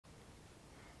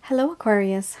Hello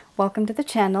Aquarius, welcome to the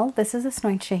channel. This is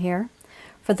Asnointia here.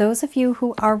 For those of you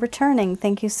who are returning,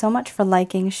 thank you so much for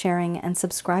liking, sharing, and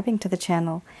subscribing to the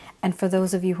channel. And for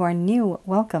those of you who are new,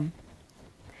 welcome.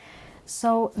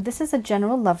 So this is a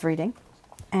general love reading,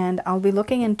 and I'll be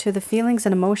looking into the feelings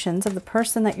and emotions of the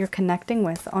person that you're connecting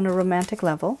with on a romantic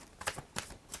level.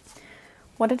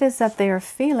 What it is that they are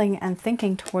feeling and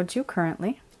thinking towards you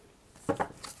currently.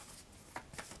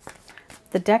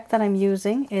 The deck that I'm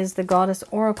using is the Goddess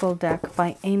Oracle deck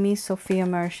by Amy Sophia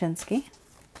Marashinsky.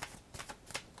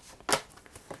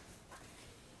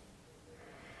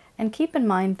 And keep in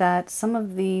mind that some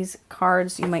of these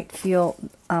cards you might feel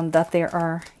that there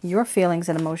are your feelings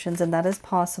and emotions, and that is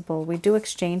possible. We do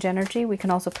exchange energy. We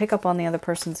can also pick up on the other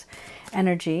person's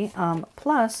energy.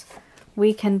 Plus,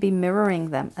 we can be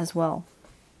mirroring them as well.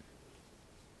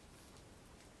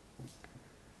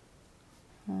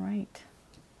 All right.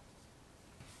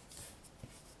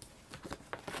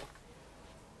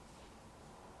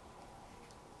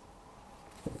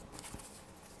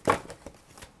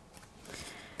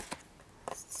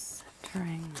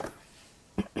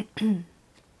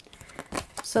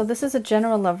 So this is a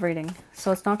general love reading,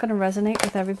 so it's not going to resonate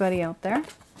with everybody out there.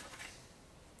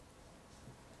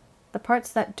 The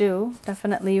parts that do,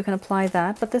 definitely you can apply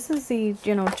that, but this is the,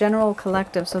 general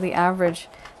collective, so the average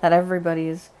that everybody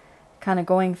is kind of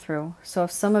going through. So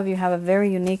if some of you have a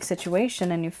very unique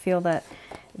situation and you feel that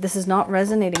this is not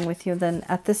resonating with you, then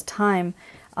at this time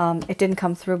it didn't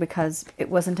come through because it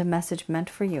wasn't a message meant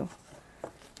for you.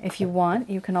 If you want,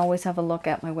 you can always have a look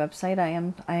at my website.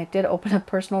 I did open up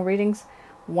personal readings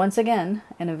once again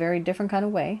in a very different kind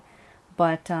of way,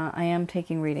 but I am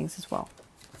taking readings as well.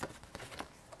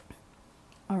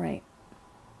 All right.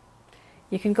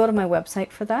 You can go to my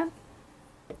website for that.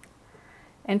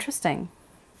 Interesting.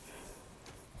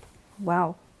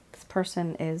 Wow. This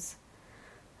person is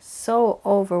so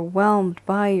overwhelmed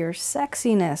by your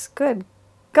sexiness. Good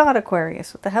God,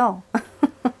 Aquarius. What the hell?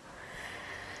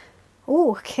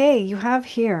 Okay, you have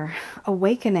here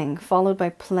awakening followed by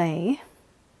play,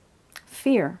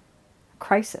 fear,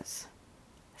 crisis,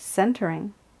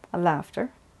 centering, a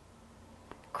laughter,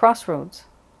 crossroads,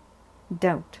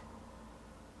 doubt,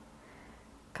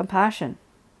 compassion.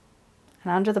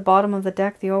 And under the bottom of the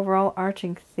deck, the overall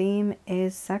arching theme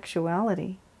is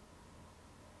sexuality.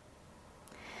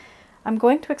 I'm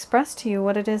going to express to you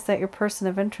what it is that your person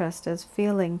of interest is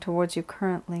feeling towards you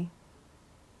currently.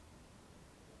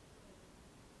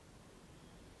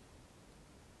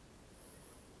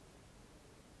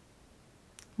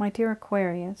 My dear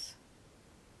Aquarius,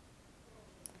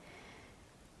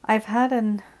 I've had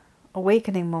an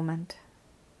awakening moment,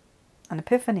 an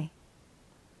epiphany.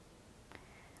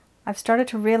 I've started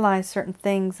to realize certain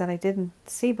things that I didn't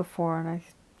see before, and I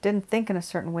didn't think in a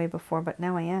certain way before, but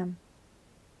now I am.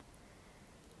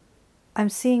 I'm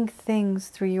seeing things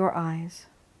through your eyes.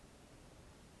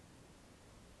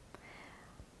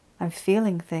 I'm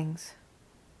feeling things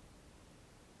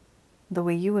the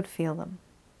way you would feel them.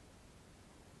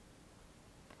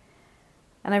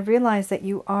 And I realize that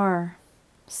you are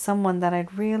someone that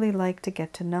I'd really like to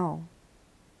get to know.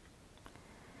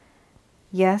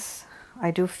 Yes,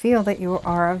 I do feel that you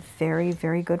are a very,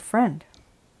 very good friend.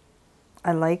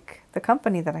 I like the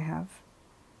company that I have.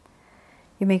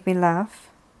 You make me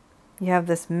laugh. You have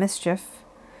this mischief,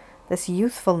 this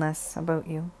youthfulness about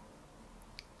you.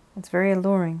 It's very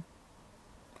alluring.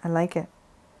 I like it.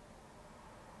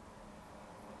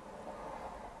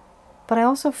 But I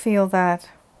also feel that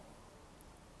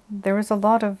there is a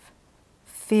lot of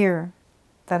fear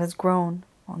that has grown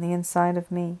on the inside of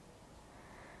me.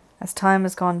 As time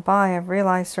has gone by, I've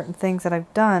realized certain things that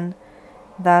I've done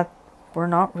that were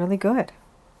not really good.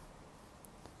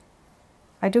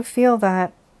 I do feel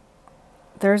that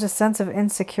there's a sense of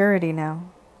insecurity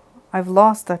now. I've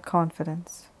lost that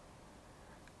confidence.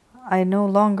 I no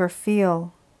longer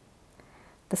feel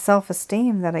the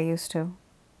self-esteem that I used to.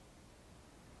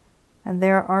 And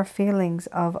there are feelings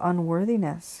of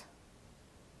unworthiness,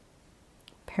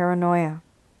 paranoia,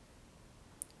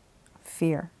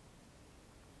 fear.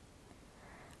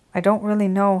 I don't really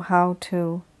know how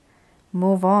to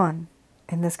move on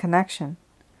in this connection,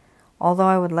 although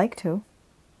I would like to.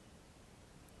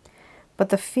 But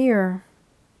the fear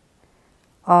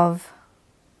of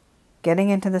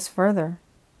getting into this further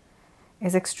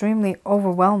is extremely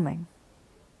overwhelming.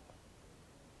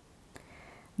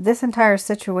 This entire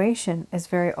situation is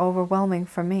very overwhelming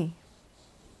for me.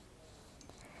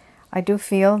 I do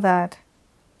feel that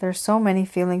there's so many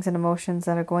feelings and emotions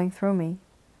that are going through me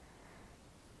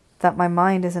that my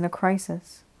mind is in a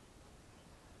crisis.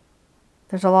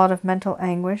 There's a lot of mental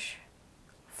anguish,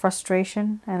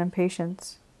 frustration, and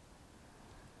impatience.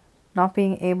 not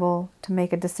being able to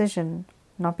make a decision,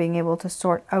 not being able to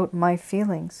sort out my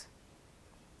feelings.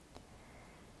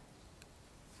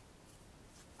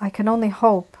 I can only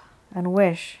hope and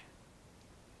wish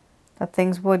that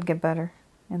things would get better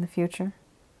in the future.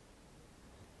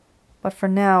 But for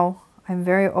now, I'm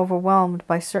very overwhelmed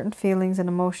by certain feelings and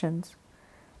emotions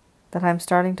that I'm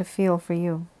starting to feel for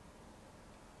you.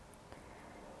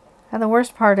 And the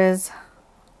worst part is,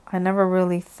 I never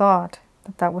really thought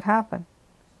that that would happen.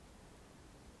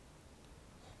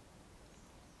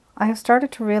 I have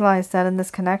started to realize that in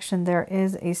this connection there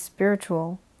is a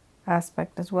spiritual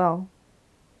aspect as well.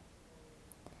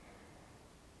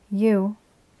 You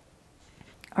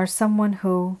are someone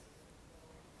who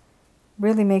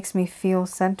really makes me feel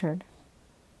centered.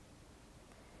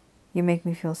 You make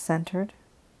me feel centered.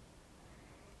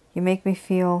 You make me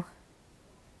feel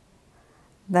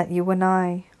that you and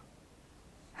I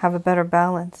have a better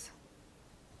balance.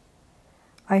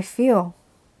 I feel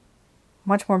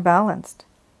much more balanced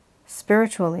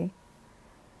spiritually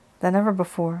than ever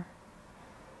before,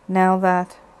 now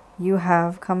that you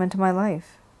have come into my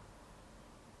life.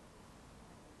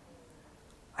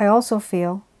 I also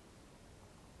feel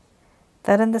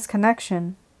that in this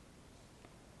connection,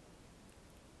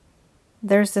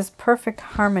 there's this perfect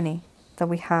harmony that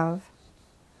we have.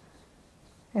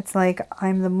 It's like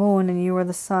I'm the moon and you are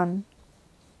the sun.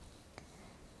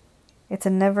 It's a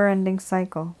never-ending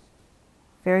cycle.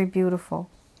 Very beautiful.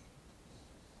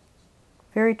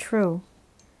 Very true.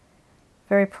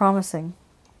 Very promising.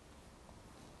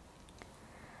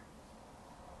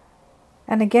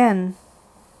 And again,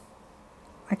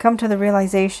 I come to the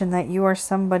realization that you are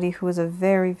somebody who is a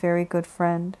very, very good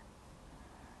friend.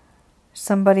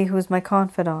 Somebody who is my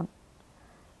confidant.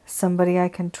 Somebody I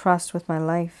can trust with my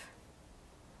life.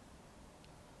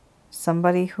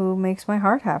 Somebody who makes my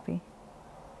heart happy.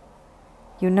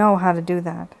 You know how to do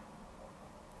that.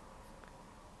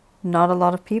 Not a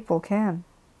lot of people can.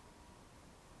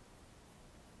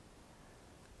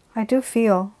 I do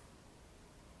feel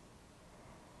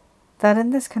that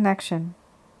in this connection,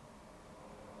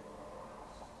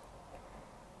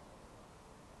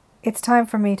 it's time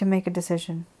for me to make a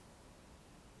decision.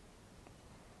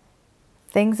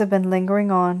 Things have been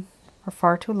lingering on for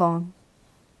far too long,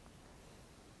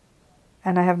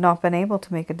 and I have not been able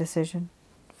to make a decision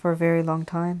for a very long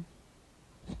time.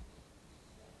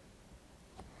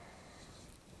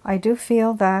 I do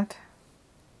feel that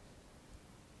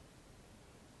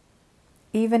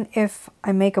even if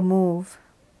I make a move,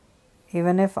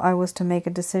 even if I was to make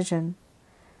a decision,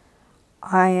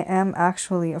 I am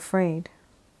actually afraid.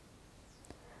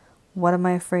 What am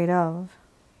I afraid of?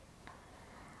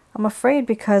 I'm afraid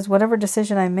because whatever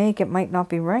decision I make, it might not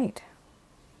be right,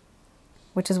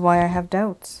 which is why I have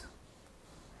doubts.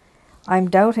 I'm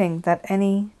doubting that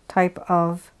any type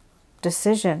of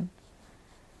decision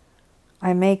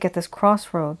I make at this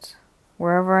crossroads,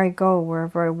 wherever I go,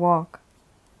 wherever I walk,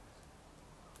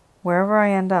 wherever I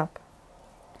end up,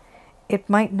 it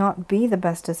might not be the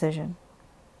best decision.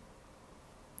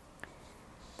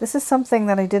 This is something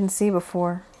that I didn't see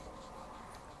before,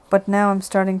 but now I'm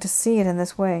starting to see it in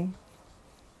this way.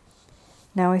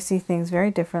 Now I see things very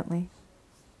differently.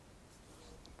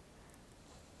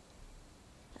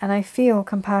 And I feel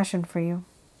compassion for you,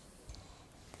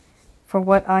 for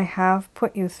what I have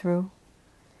put you through,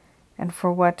 and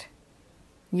for what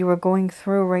you are going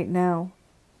through right now.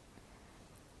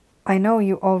 I know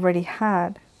you already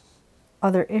had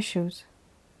other issues,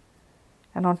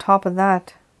 and on top of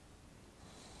that,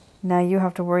 now you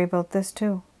have to worry about this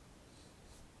too.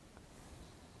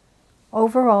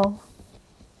 Overall,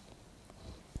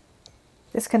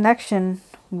 this connection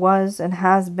was and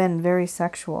has been very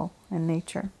sexual in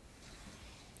nature.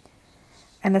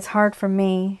 And it's hard for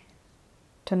me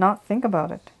to not think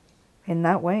about it in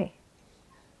that way.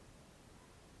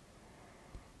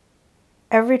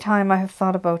 Every time I have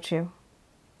thought about you,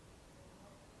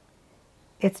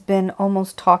 it's been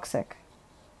almost toxic,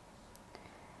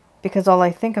 because all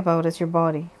I think about is your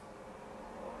body.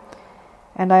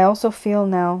 And I also feel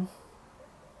now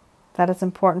that it's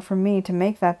important for me to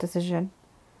make that decision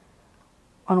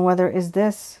on whether is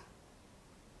this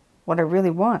what I really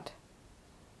want.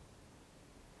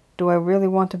 Do I really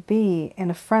want to be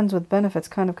in a friends with benefits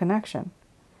kind of connection,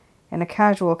 in a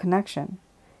casual connection,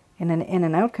 in an in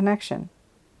and out connection,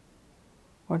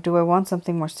 or do I want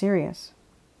something more serious?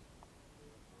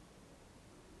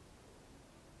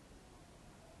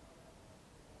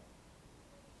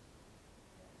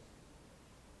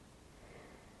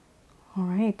 All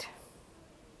right.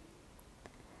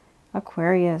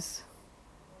 Aquarius.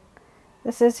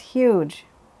 This is huge.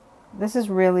 This is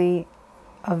really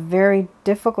a very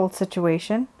difficult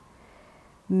situation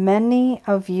Many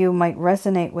of you might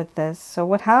resonate with this. So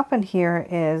what happened here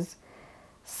is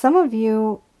some of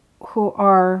you who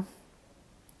are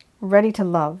ready to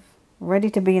love, ready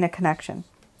to be in a connection,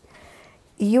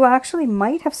 you actually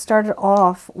might have started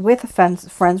off with a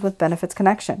friends with benefits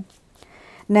connection.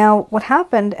 Now, what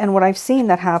happened, and what I've seen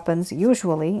that happens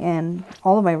usually in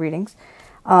all of my readings,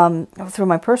 through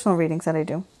my personal readings that I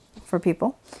do for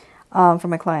people, for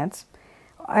my clients,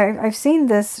 I've seen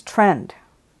this trend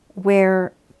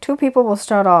where two people will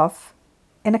start off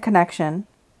in a connection.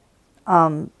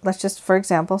 Let's just, for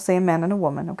example, say a man and a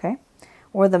woman, okay?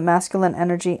 Or the masculine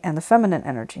energy and the feminine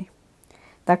energy.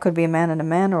 That could be a man and a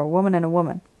man, or a woman and a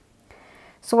woman.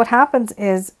 So what happens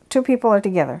is two people are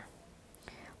together.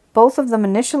 Both of them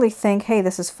initially think, hey,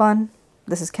 this is fun,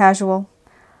 this is casual,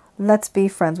 let's be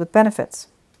friends with benefits,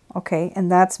 okay?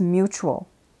 And that's mutual.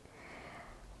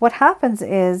 What happens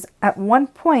is, at one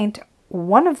point,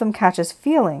 one of them catches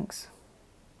feelings.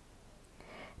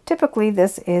 Typically,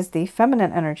 this is the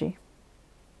feminine energy.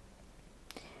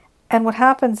 And what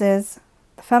happens is,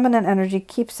 the feminine energy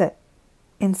keeps it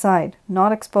inside,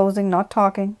 not exposing, not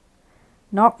talking,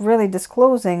 not really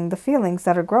disclosing the feelings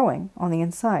that are growing on the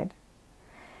inside.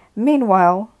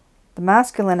 Meanwhile, the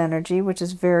masculine energy, which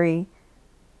is very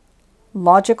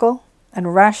logical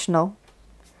and rational,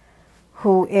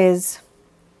 who is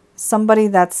somebody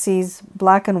that sees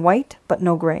black and white but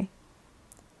no gray.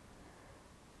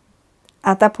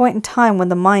 At that point in time when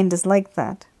the mind is like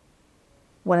that,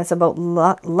 when it's about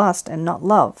lust and not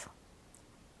love,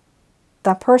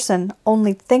 that person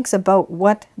only thinks about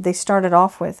what they started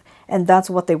off with, and that's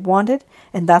what they wanted,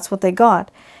 and that's what they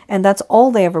got, and that's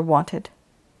all they ever wanted.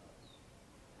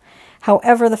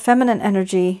 However, the feminine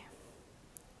energy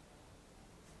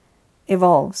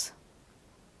evolves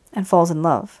and falls in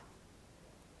love.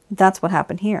 That's what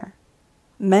happened here.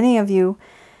 Many of you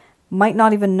might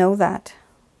not even know that.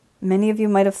 Many of you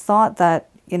might have thought that,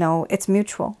 you know, it's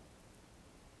mutual.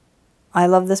 I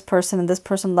love this person and this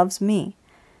person loves me.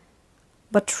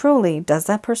 But truly, does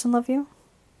that person love you?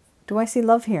 Do I see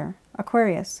love here?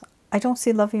 Aquarius, I don't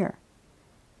see love here.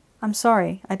 I'm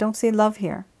sorry, I don't see love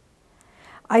here.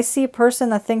 I see a person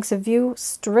that thinks of you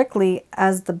strictly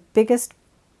as the biggest,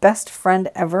 best friend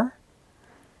ever.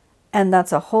 And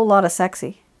that's a whole lot of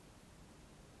sexy.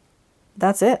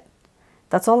 That's it.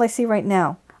 That's all I see right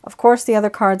now. Of course, the other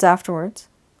cards afterwards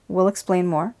will explain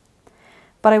more.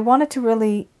 But I wanted to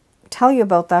really tell you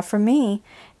about that. For me,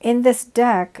 in this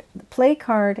deck, the play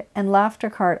card and laughter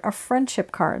card are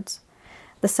friendship cards.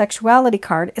 The sexuality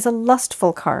card is a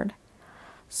lustful card.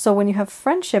 So when you have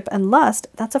friendship and lust,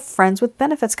 that's a friends with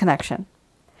benefits connection.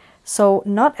 So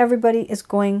not everybody is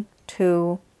going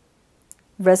to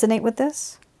resonate with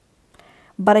this.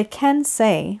 But I can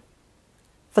say,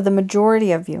 for the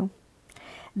majority of you,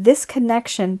 this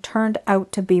connection turned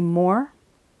out to be more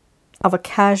of a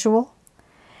casual,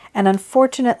 and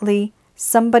unfortunately,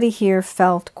 somebody here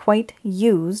felt quite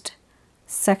used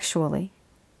sexually.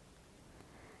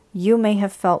 You may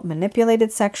have felt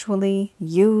manipulated sexually,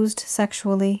 used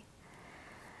sexually,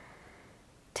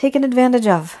 taken advantage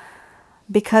of,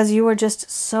 because you are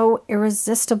just so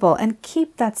irresistible. And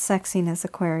keep that sexiness,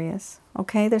 Aquarius.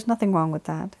 Okay, there's nothing wrong with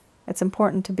that. It's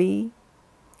important to be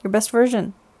your best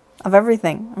version of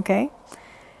everything, okay?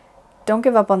 Don't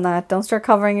give up on that. Don't start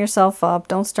covering yourself up.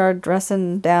 Don't start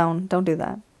dressing down. Don't do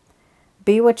that.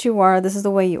 Be what you are. This is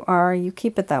the way you are. You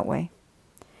keep it that way.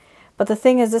 But the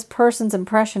thing is, this person's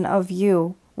impression of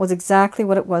you was exactly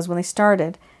what it was when they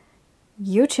started.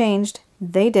 You changed,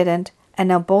 they didn't, and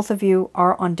now both of you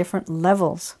are on different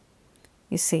levels.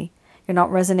 You see, you're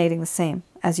not resonating the same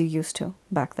as you used to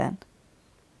back then.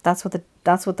 That's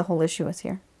what the whole issue is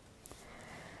here.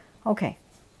 Okay.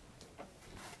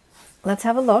 Let's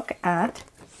have a look at,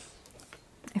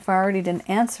 if I already didn't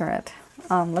answer it,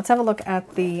 let's have a look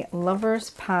at the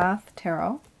Lover's Path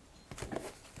Tarot.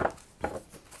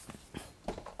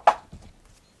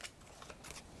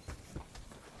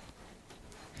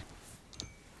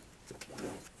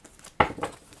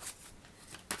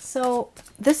 So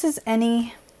this is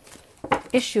any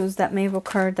issues that may have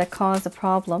occurred that caused a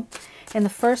problem in the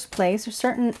first place, or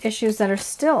certain issues that are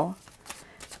still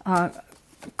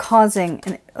causing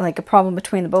like a problem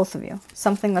between the both of you.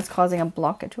 Something that's causing a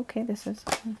blockage. Okay, this is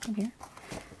here.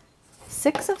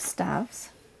 Six of Staves.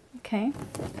 Okay.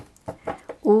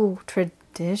 Ooh,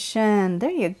 tradition.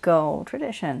 There you go.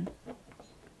 Tradition.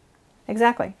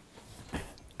 Exactly.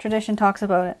 Tradition talks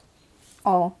about it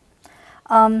all.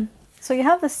 So you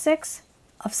have the Six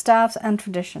of Staves and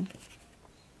tradition.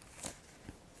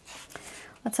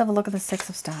 Let's have a look at the Six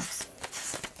of Staves.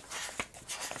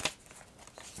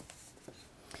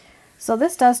 So So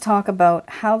this does talk about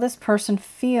how this person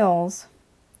feels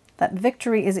that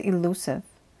victory is elusive.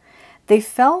 They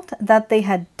felt that they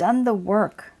had done the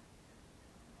work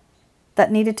that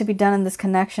needed to be done in this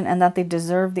connection and that they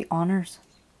deserved the honors.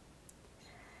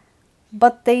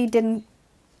 But they didn't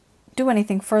do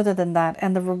anything further than that,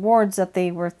 and the rewards that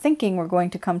they were thinking were going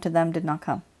to come to them did not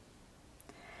come.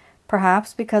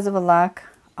 Perhaps because of a lack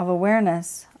of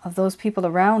awareness of those people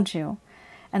around you,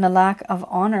 and a lack of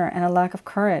honor and a lack of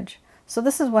courage. So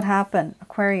this is what happened,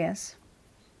 Aquarius.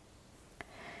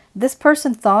 This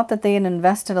person thought that they had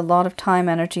invested a lot of time,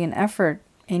 energy, and effort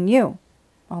in you.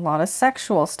 A lot of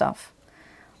sexual stuff,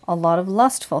 a lot of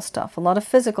lustful stuff, a lot of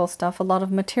physical stuff, a lot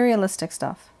of materialistic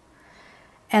stuff.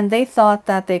 And they thought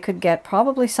that they could get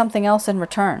probably something else in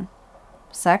return,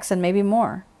 sex and maybe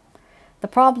more. The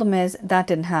problem is that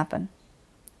didn't happen,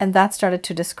 and that started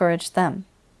to discourage them.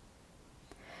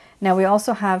 Now we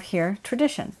also have here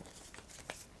tradition.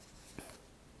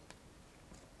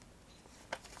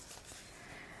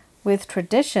 With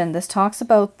tradition, this talks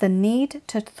about the need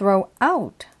to throw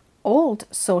out old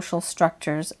social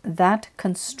structures that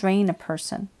constrain a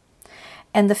person,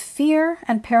 and the fear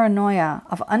and paranoia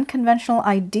of unconventional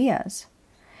ideas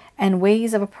and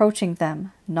ways of approaching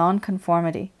them,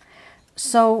 nonconformity.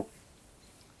 So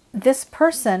this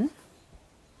person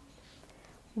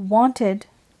wanted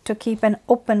to keep an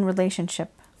open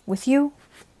relationship with you,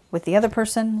 with the other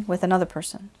person, with another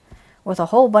person, with a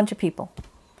whole bunch of people,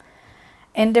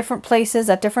 in different places,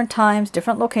 at different times,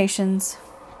 different locations.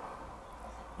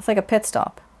 It's like a pit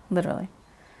stop, literally.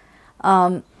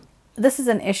 This is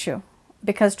an issue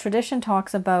because tradition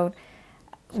talks about,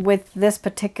 with this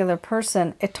particular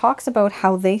person, it talks about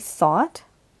how they thought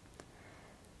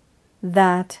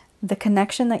that the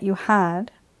connection that you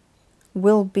had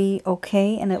will be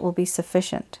okay and it will be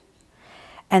sufficient.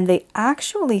 And they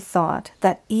actually thought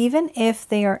that even if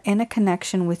they are in a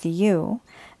connection with you,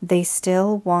 they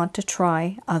still want to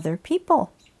try other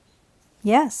people.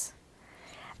 Yes.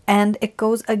 And it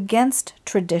goes against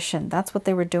tradition. That's what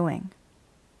they were doing.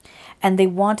 And they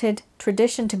wanted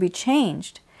tradition to be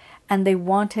changed. And they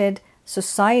wanted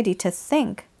society to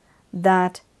think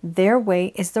that their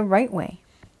way is the right way.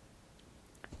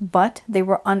 But they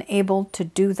were unable to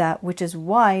do that, which is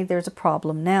why there's a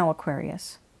problem now,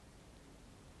 Aquarius.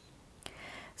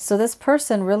 So this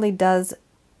person really does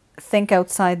think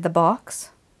outside the box,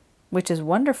 which is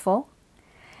wonderful.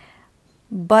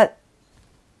 But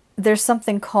there's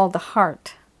something called the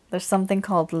heart. There's something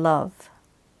called love,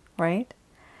 right?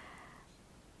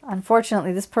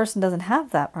 Unfortunately, this person doesn't have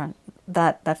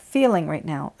that feeling right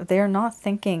now. They're not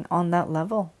thinking on that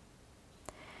level.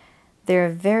 They're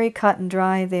very cut and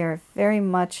dry. They're very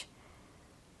much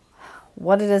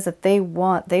what it is that they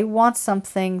want. They want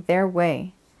something their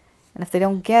way. And if they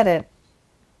don't get it,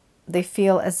 they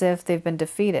feel as if they've been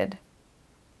defeated.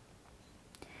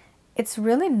 It's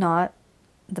really not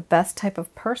the best type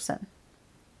of person.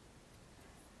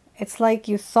 It's like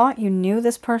you thought you knew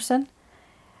this person,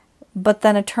 but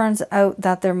then it turns out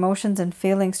that their emotions and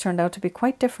feelings turned out to be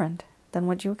quite different than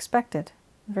what you expected.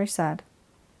 Very sad.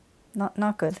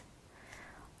 Not good.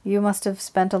 You must have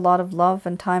spent a lot of love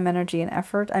and time, energy, and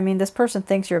effort. I mean, this person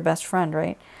thinks you're a best friend,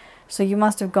 right? So you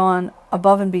must have gone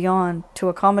above and beyond to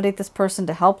accommodate this person,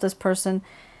 to help this person.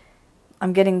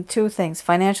 I'm getting two things.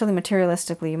 Financially,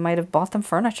 materialistically, you might have bought them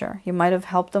furniture. You might have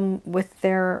helped them with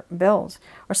their bills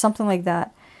or something like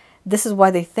that. This is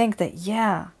why they think that,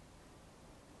 yeah,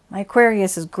 my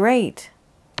Aquarius is great.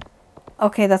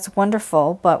 Okay, that's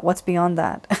wonderful, but what's beyond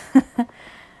that?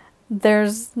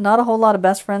 There's not a whole lot of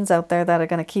best friends out there that are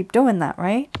going to keep doing that,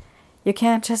 right? You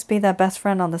can't just be that best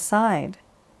friend on the side.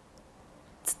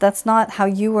 That's not how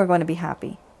you are going to be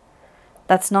happy.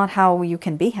 That's not how you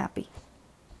can be happy.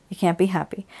 You can't be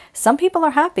happy. Some people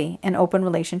are happy in open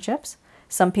relationships.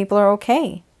 Some people are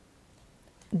okay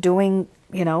doing,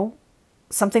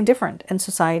 something different in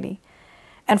society.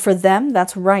 And for them,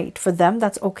 that's right. For them,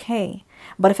 that's okay.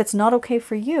 But if it's not okay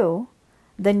for you,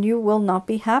 then you will not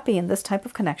be happy in this type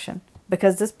of connection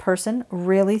because this person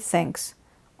really thinks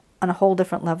on a whole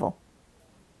different level.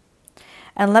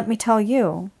 And let me tell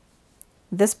you,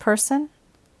 this person,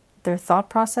 their thought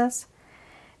process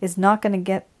is not going to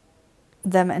get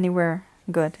them anywhere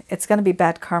good. It's going to be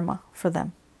bad karma for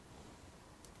them.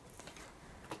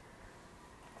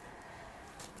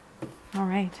 All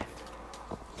right.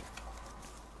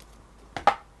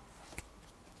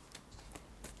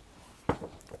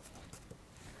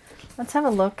 Let's have a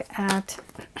look at,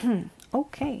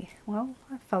 okay, well,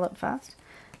 I fell out fast.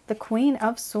 The Queen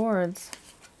of Swords.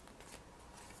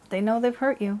 They know they've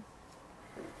hurt you.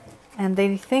 And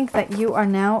they think that you are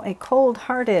now a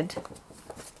cold-hearted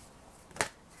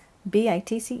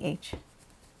bitch.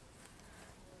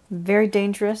 Very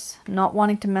dangerous, not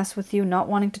wanting to mess with you, not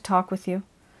wanting to talk with you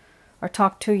or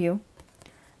talk to you.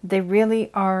 They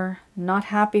really are not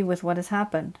happy with what has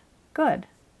happened. Good.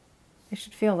 You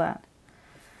should feel that.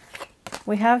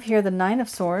 We have here the Nine of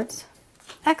Swords.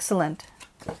 Excellent.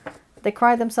 They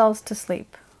cry themselves to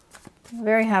sleep.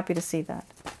 Very happy to see that.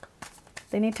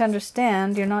 They need to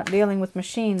understand you're not dealing with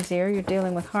machines here, you're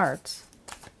dealing with hearts.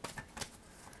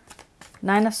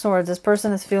 Nine of Swords. This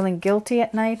person is feeling guilty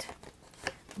at night.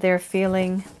 They're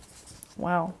feeling,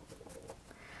 wow.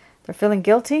 They're feeling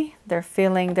guilty. They're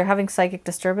having psychic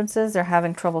disturbances. They're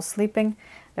having trouble sleeping.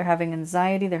 They're having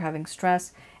anxiety. They're having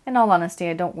stress. In all honesty,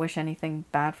 I don't wish anything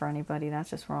bad for anybody.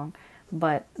 That's just wrong.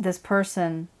 But this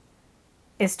person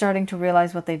is starting to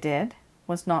realize what they did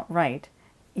was not right.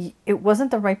 It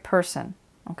wasn't the right person,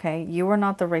 okay? You were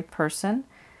not the right person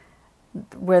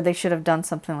where they should have done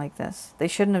something like this. They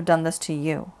shouldn't have done this to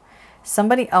you.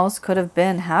 Somebody else could have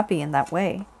been happy in that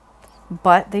way,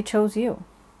 but they chose you.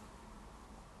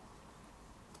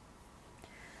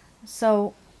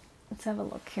 So let's have a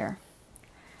look here.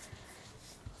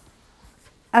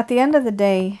 At the end of the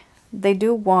day, they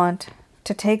do want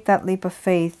to take that leap of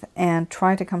faith and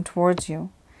try to come towards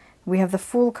you. We have the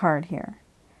Fool card here.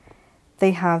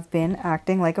 They have been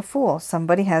acting like a fool.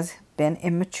 Somebody has been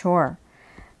immature.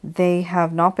 They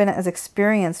have not been as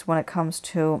experienced when it comes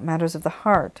to matters of the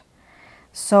heart.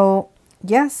 So,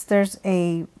 yes, there's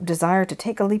a desire to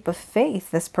take a leap of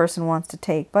faith this person wants to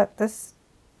take, but this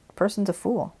person's a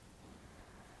fool.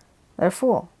 They're a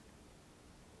fool.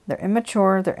 They're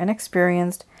immature, they're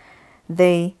inexperienced.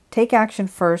 They take action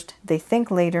first, they think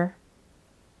later.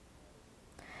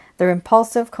 They're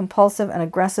impulsive, compulsive, and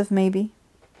aggressive maybe.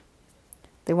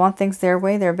 They want things their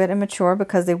way. They're a bit immature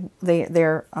because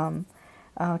they're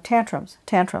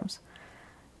tantrums.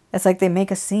 It's like they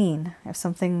make a scene if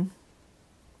something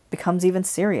becomes even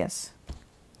serious.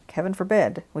 Heaven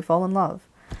forbid we fall in love.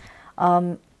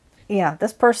 Yeah,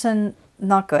 this person,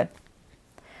 not good.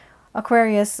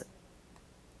 Aquarius,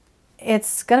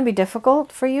 it's going to be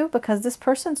difficult for you because this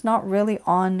person's not really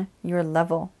on your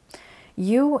level.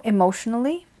 You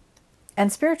emotionally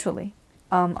and spiritually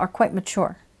are quite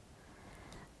mature.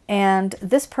 And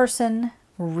this person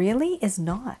really is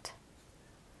not.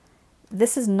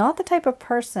 This is not the type of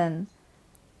person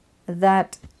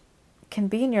that can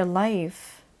be in your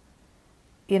life,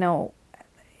 you know,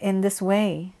 in this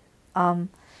way. I'm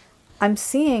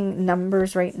seeing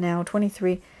numbers right now,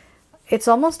 23. It's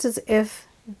almost as if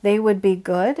they would be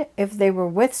good if they were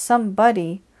with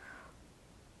somebody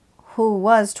who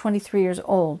was 23 years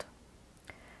old.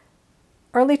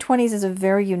 Early 20s is a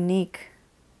very unique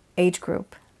age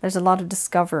group. There's a lot of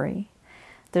discovery.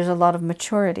 There's a lot of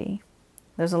maturity.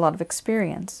 There's a lot of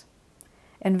experience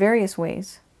in various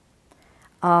ways.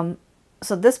 So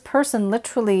this person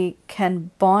literally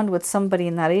can bond with somebody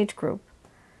in that age group.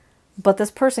 But this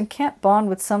person can't bond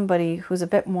with somebody who's a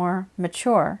bit more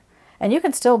mature. And you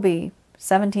can still be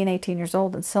 17, 18 years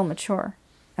old and still mature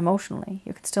emotionally.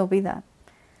 You can still be that.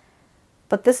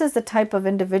 But this is the type of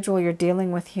individual you're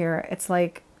dealing with here. It's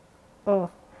like, oh,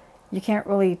 you can't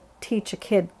really teach a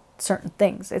kid certain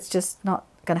things. It's just not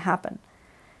going to happen.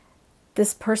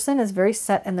 This person is very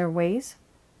set in their ways.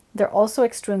 They're also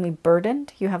extremely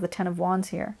burdened. You have the Ten of Wands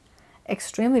here.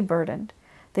 Extremely burdened.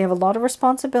 They have a lot of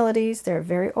responsibilities. They're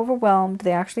very overwhelmed.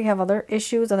 They actually have other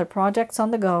issues, other projects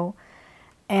on the go.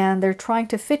 And they're trying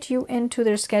to fit you into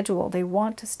their schedule. They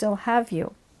want to still have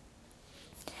you.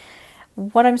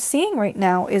 What I'm seeing right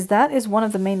now is that is one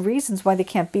of the main reasons why they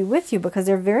can't be with you, because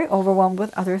they're very overwhelmed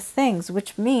with other things,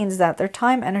 which means that their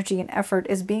time, energy, and effort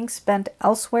is being spent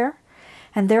elsewhere,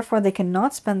 and therefore they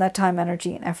cannot spend that time,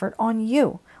 energy, and effort on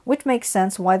you, which makes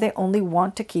sense why they only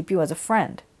want to keep you as a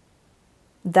friend.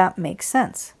 That makes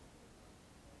sense.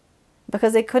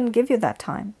 Because they couldn't give you that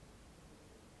time,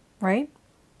 right?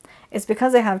 It's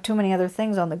because they have too many other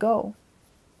things on the go.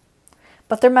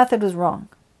 But their method was wrong,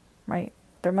 right?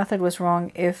 Their method was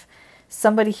wrong. If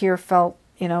somebody here felt,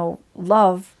 you know,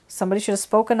 love, somebody should have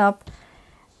spoken up.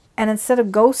 And instead of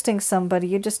ghosting somebody,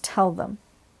 you just tell them.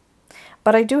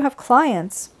 But I do have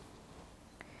clients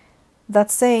that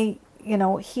say, you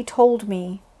know, he told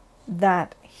me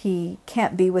that he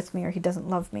can't be with me or he doesn't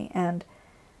love me. And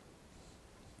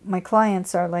my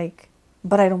clients are like,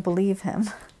 but I don't believe him.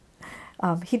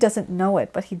 He doesn't know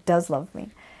it, but he does love me.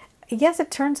 Yes,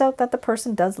 it turns out that the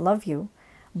person does love you,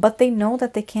 but they know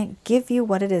that they can't give you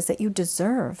what it is that you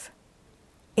deserve.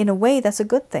 In a way, that's a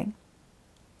good thing.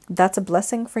 That's a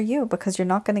blessing for you because you're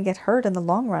not going to get hurt in the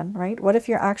long run, right? What if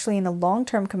you're actually in a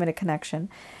long-term committed connection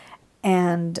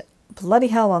and bloody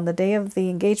hell on the day of the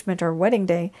engagement or wedding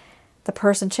day, the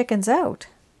person chickens out,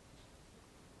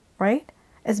 right?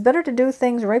 It's better to do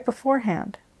things right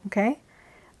beforehand, okay?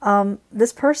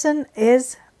 This person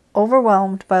is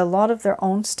overwhelmed by a lot of their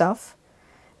own stuff.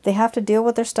 They have to deal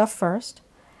with their stuff first,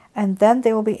 and then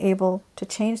they will be able to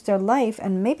change their life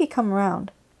and maybe come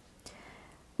around.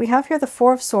 We have here the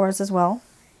Four of Swords as well.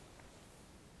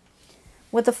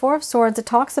 With the Four of Swords, it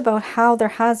talks about how there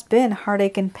has been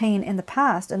heartache and pain in the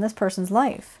past in this person's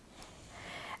life.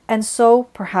 And so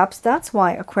perhaps that's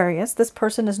why, Aquarius, this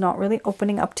person is not really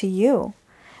opening up to you.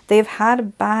 They have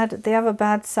a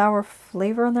bad sour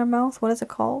flavor in their mouth. What is it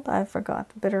called? I forgot.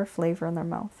 Bitter flavor in their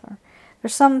mouth. Or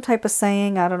there's some type of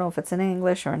saying. I don't know if it's in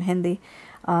English or in Hindi.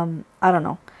 I don't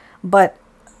know. But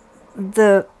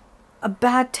a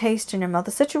bad taste in your mouth.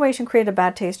 The situation created a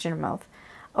bad taste in your mouth.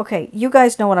 Okay, you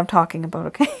guys know what I'm talking about,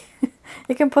 okay?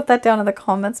 You can put that down in the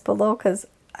comments below because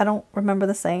I don't remember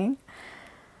the saying.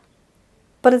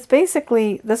 But it's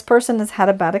basically this person has had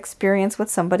a bad experience with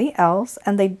somebody else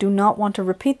and they do not want to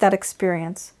repeat that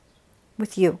experience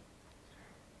with you.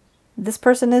 This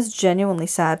person is genuinely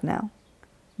sad now.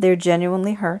 They're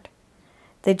genuinely hurt.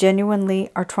 They genuinely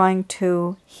are trying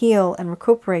to heal and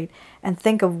recuperate and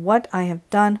think of what I have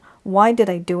done. Why did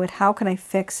I do it? How can I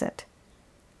fix it?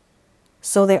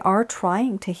 So they are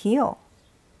trying to heal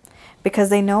because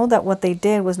they know that what they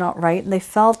did was not right. And they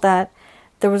felt that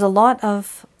there was a lot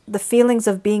of the feelings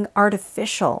of being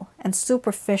artificial and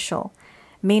superficial.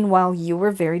 Meanwhile, you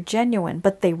were very genuine,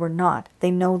 but they were not. They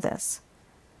know this.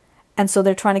 And so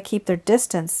they're trying to keep their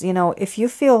distance. You know, if you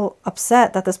feel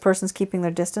upset that this person's keeping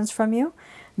their distance from you,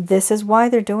 this is why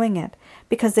they're doing it.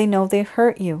 Because they know they've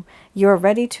hurt you. You're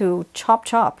ready to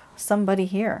chop somebody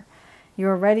here.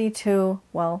 You're ready to,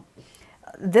 well,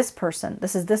 this person,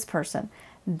 this is this person.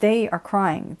 They are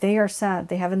crying. They are sad.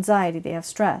 They have anxiety. They have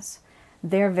stress.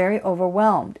 They're very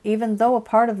overwhelmed, even though a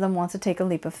part of them wants to take a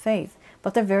leap of faith.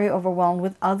 But they're very overwhelmed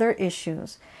with other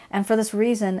issues. And for this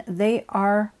reason, they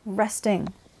are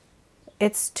resting.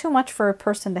 It's too much for a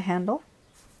person to handle.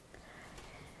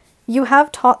 You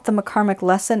have taught them a karmic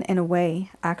lesson in a way,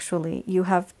 actually. You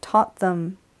have taught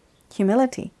them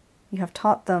humility. You have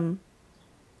taught them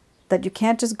that you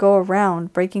can't just go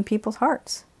around breaking people's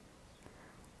hearts.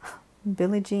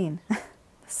 Billie Jean,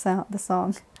 the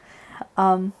song.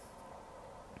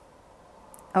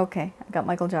 Okay, I got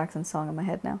Michael Jackson's song in my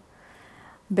head now.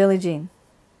 Billie Jean,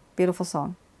 beautiful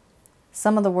song.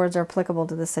 Some of the words are applicable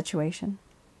to this situation.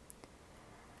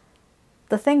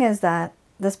 The thing is that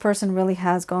this person really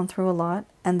has gone through a lot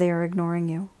and they are ignoring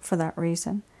you for that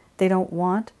reason. They don't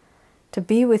want to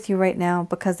be with you right now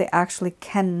because they actually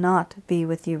cannot be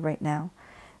with you right now.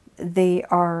 They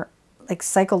are, like,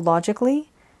 psychologically,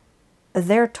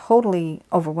 they're totally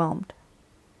overwhelmed.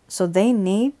 So they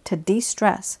need to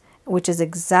de-stress, which is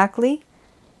exactly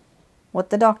what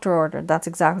the doctor ordered. That's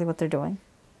exactly what they're doing.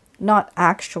 Not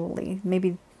actually.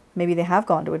 Maybe they have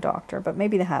gone to a doctor, but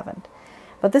maybe they haven't.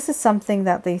 But this is something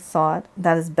that they thought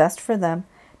that is best for them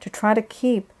to try to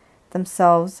keep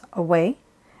themselves away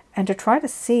and to try to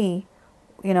see,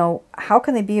 you know, how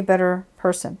can they be a better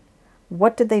person?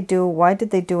 What did they do? Why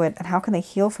did they do it? And how can they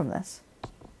heal from this?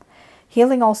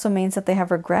 Healing also means that they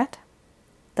have regret,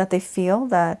 that they feel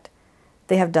that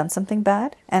they have done something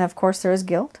bad. And of course there is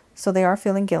guilt. So they are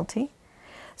feeling guilty.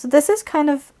 So this is kind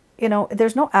of, you know,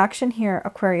 there's no action here,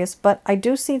 Aquarius, but I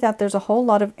do see that there's a whole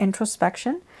lot of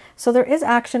introspection. So there is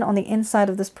action on the inside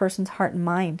of this person's heart and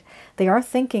mind. They are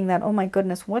thinking that, oh my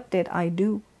goodness, what did I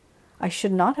do? I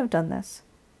should not have done this.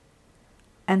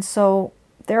 And so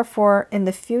therefore in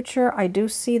the future, I do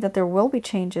see that there will be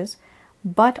changes,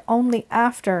 but only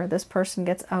after this person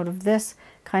gets out of this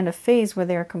kind of phase where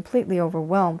they are completely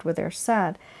overwhelmed, where they're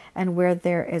sad, and where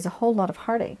there is a whole lot of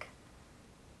heartache.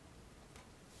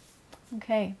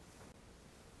 Okay.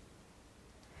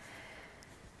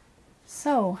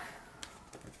 So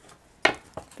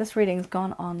this reading's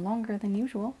gone on longer than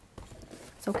usual.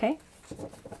 It's okay.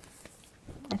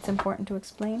 It's important to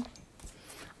explain.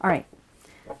 All right.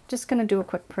 Just going to do a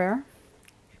quick prayer.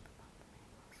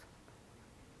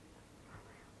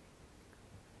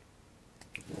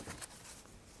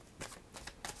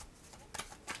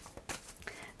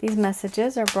 These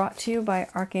messages are brought to you by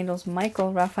Archangels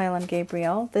Michael, Raphael, and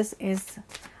Gabriel. This is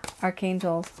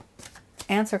Archangel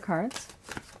answer cards.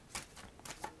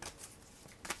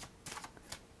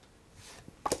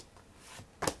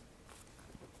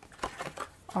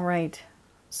 All right.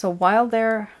 So while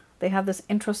they have this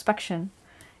introspection,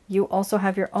 you also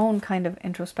have your own kind of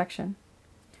introspection.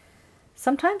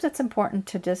 Sometimes it's important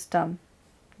to just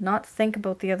not think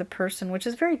about the other person, which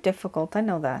is very difficult. I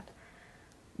know that.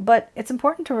 But it's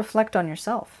important to reflect on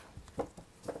yourself.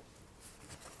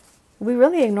 We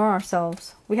really ignore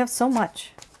ourselves. We have so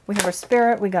much. We have our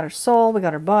spirit, we got our soul, we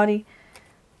got our body,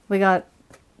 we got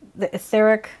the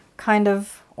etheric kind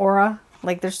of aura.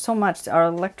 Like there's so much. Our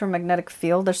electromagnetic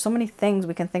field. There's so many things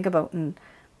we can think about and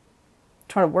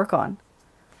try to work on.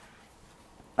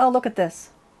 Oh, look at this.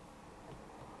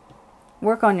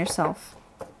 Work on yourself.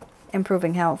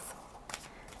 Improving health.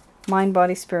 Mind,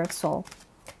 body, spirit, soul.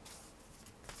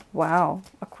 Wow.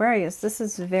 Aquarius, this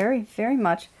is very, very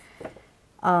much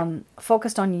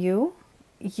focused on you.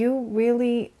 You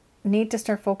really need to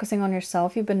start focusing on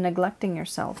yourself. You've been neglecting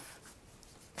yourself.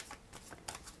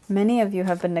 Many of you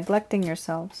have been neglecting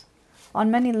yourselves on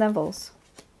many levels.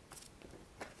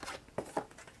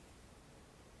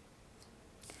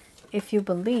 If you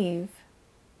believe,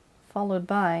 followed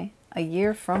by a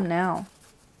year from now.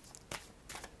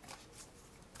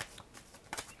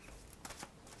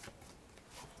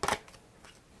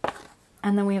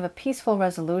 And then we have a peaceful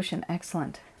resolution.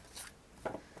 Excellent.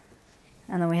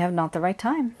 And then we have not the right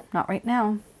time. Not right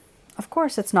now. Of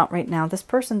course it's not right now. This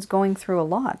person's going through a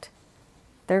lot.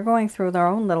 They're going through their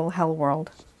own little hell world.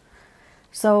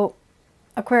 So,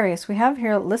 Aquarius, we have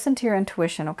here, listen to your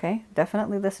intuition, okay?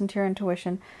 Definitely listen to your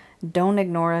intuition. Don't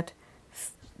ignore it.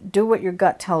 Do what your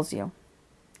gut tells you.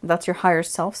 That's your higher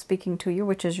self speaking to you,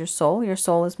 which is your soul. Your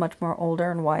soul is much more older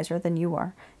and wiser than you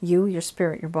are. You, your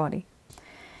spirit, your body.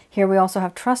 Here we also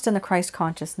have trust in the Christ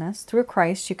consciousness. Through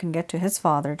Christ, you can get to his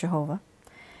Father, Jehovah.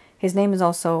 His name is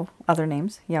also other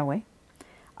names, Yahweh.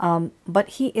 But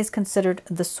he is considered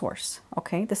the source,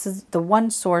 okay? This is the one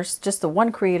source, just the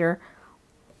one creator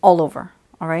all over,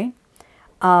 all right?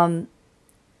 And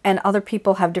other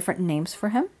people have different names for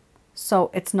him. So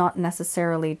it's not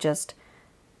necessarily just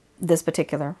this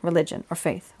particular religion or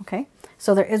faith, okay?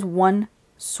 So there is one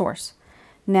source.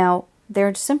 Now,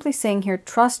 they're simply saying here,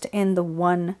 trust in the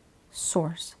one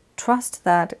source. Trust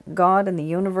that God and the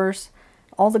universe,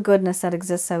 all the goodness that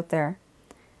exists out there,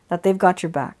 that they've got your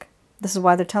back. This is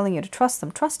why they're telling you to trust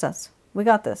them. Trust us. We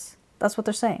got this. That's what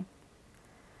they're saying.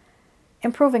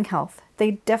 Improving health.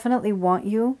 They definitely want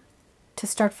you to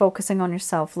start focusing on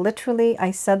yourself. Literally,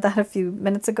 I said that a few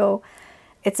minutes ago.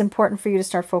 It's important for you to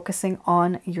start focusing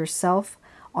on yourself,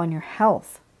 on your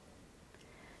health,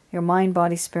 your mind,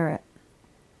 body, spirit.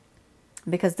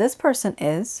 Because this person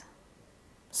is,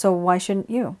 so why shouldn't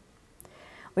you?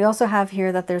 We also have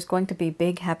here that there's going to be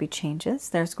big, happy changes.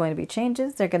 There's going to be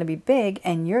changes. They're going to be big,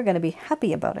 and you're going to be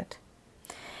happy about it.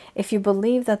 If you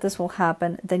believe that this will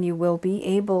happen, then you will be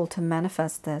able to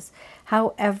manifest this.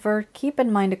 However, keep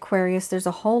in mind, Aquarius, there's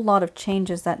a whole lot of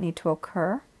changes that need to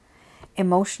occur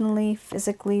emotionally,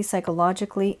 physically,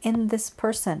 psychologically in this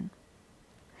person.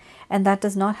 And that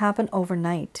does not happen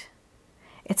overnight.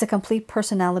 It's a complete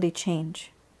personality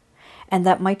change. And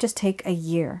that might just take a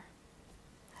year.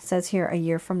 It says here, a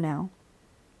year from now.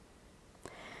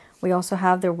 We also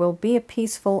have, there will be a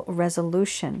peaceful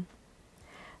resolution.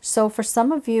 So for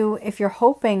some of you, if you're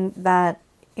hoping that,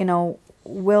 you know,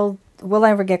 will I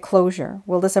ever get closure?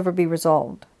 Will this ever be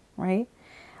resolved? Right?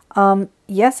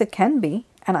 Yes, it can be.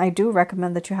 And I do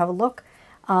recommend that you have a look.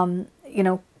 You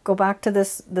know, go back to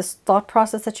this thought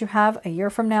process that you have a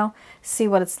year from now. See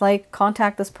what it's like.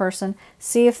 Contact this person.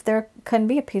 See if there can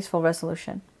be a peaceful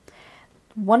resolution.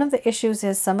 One of the issues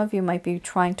is some of you might be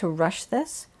trying to rush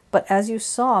this. But as you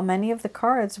saw, many of the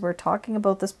cards were talking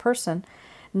about this person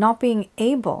not being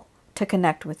able to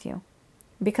connect with you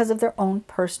because of their own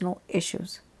personal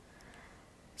issues.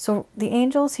 So the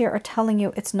angels here are telling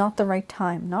you it's not the right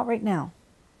time. Not right now.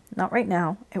 Not right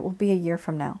now. It will be a year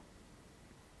from now.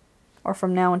 Or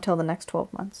from now until the next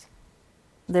 12 months.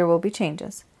 There will be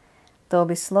changes. They'll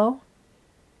be slow,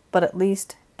 but at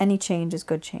least any change is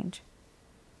good change.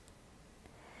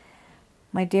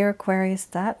 My dear Aquarius,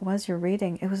 that was your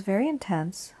reading. It was very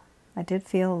intense. I did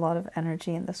feel a lot of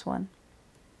energy in this one.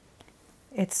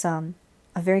 It's a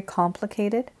very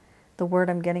complicated, the word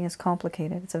I'm getting is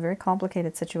complicated. It's a very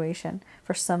complicated situation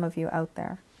for some of you out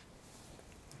there.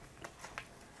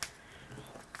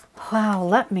 Wow,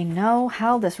 let me know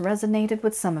how this resonated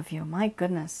with some of you. My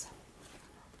goodness.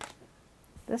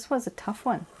 This was a tough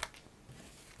one.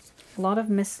 A lot of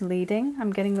misleading.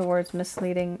 I'm getting the words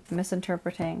misleading,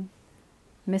 misinterpreting,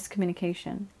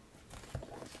 miscommunication.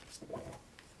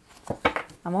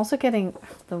 I'm also getting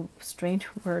the strange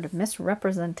word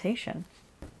misrepresentation.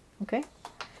 Okay?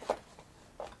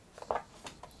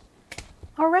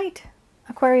 All right,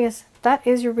 Aquarius, that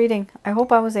is your reading. I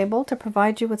hope I was able to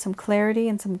provide you with some clarity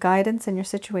and some guidance in your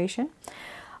situation.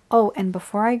 Oh, and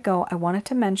before I go, I wanted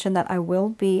to mention that I will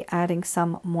be adding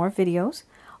some more videos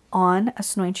on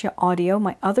Asnointia Audio,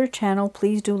 my other channel.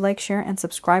 Please do like, share, and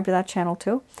subscribe to that channel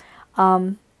too.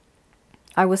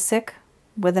 I was sick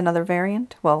with another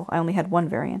variant. Well, I only had one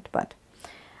variant, but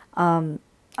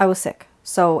I was sick.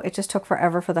 So it just took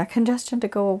forever for that congestion to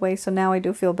go away. So now I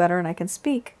do feel better and I can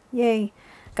speak. Yay.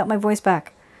 Got my voice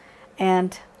back.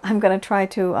 And I'm going to try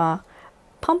to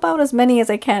pump out as many as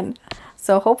I can.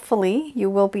 So hopefully you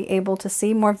will be able to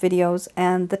see more videos,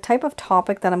 and the type of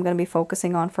topic that I'm going to be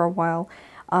focusing on for a while,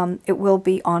 it will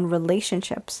be on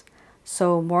relationships.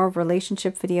 So more of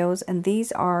relationship videos, and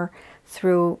these are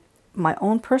through my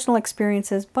own personal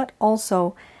experiences, but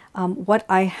also what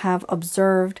I have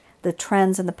observed, the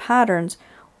trends and the patterns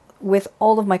with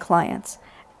all of my clients.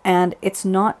 And it's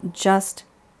not just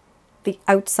the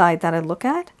outside that I look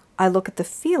at the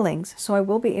feelings. So I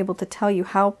will be able to tell you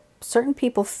how certain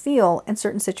people feel in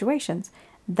certain situations.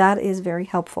 That is very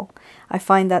helpful. I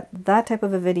find that that type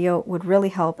of a video would really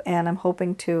help, and I'm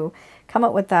hoping to come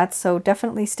up with that. So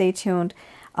definitely stay tuned.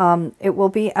 It will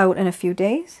be out in a few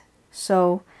days.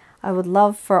 So I would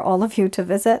love for all of you to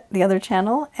visit the other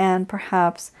channel and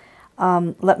perhaps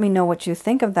let me know what you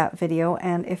think of that video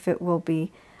and if it will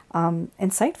be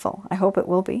insightful. I hope it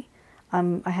will be.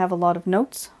 I have a lot of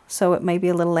notes, so it may be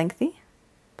a little lengthy,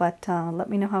 but let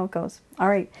me know how it goes. All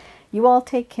right, you all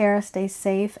take care, stay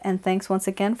safe, and thanks once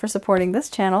again for supporting this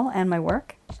channel and my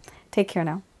work. Take care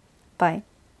now. Bye.